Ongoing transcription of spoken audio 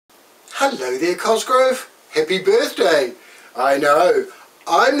Hello there, Cosgrove. Happy birthday. I know,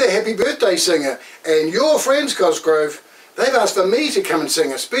 I'm the Happy Birthday Singer, and your friends, Cosgrove, they've asked for me to come and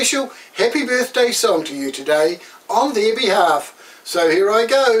sing a special Happy Birthday song to you today on their behalf. So here I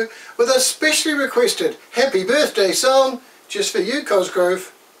go with a specially requested Happy Birthday song just for you,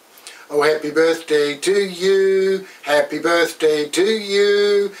 Cosgrove. Oh, happy birthday to you, happy birthday to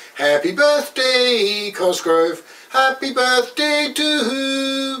you, happy birthday, Cosgrove, happy birthday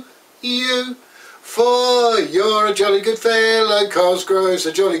to you. For you're a jolly good fellow, Cosgrove's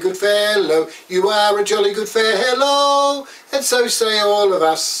a jolly good fellow, you are a jolly good fellow, and so say all of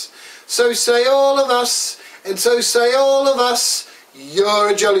us, so say all of us, and so say all of us. You're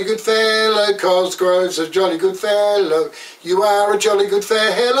a jolly good fellow, Cosgrove's a jolly good fellow, you are a jolly good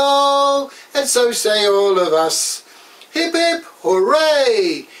fellow, and so say all of us. Hip hip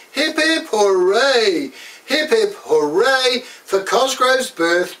hooray, hip hip hooray, hip hip hooray for Cosgrove's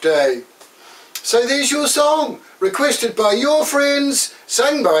birthday. So there's your song, requested by your friends,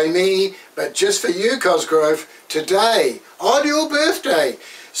 sung by me, but just for you, Cosgrove, today, on your birthday.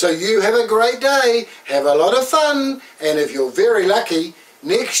 So you have a great day, have a lot of fun, and if you're very lucky,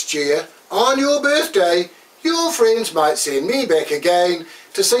 next year, on your birthday, your friends might send me back again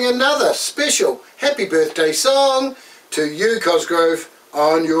to sing another special happy birthday song to you, Cosgrove,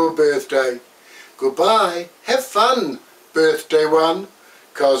 on your birthday. Goodbye, have fun, birthday one.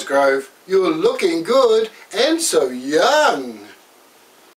 Cosgrove, you're looking good and so young.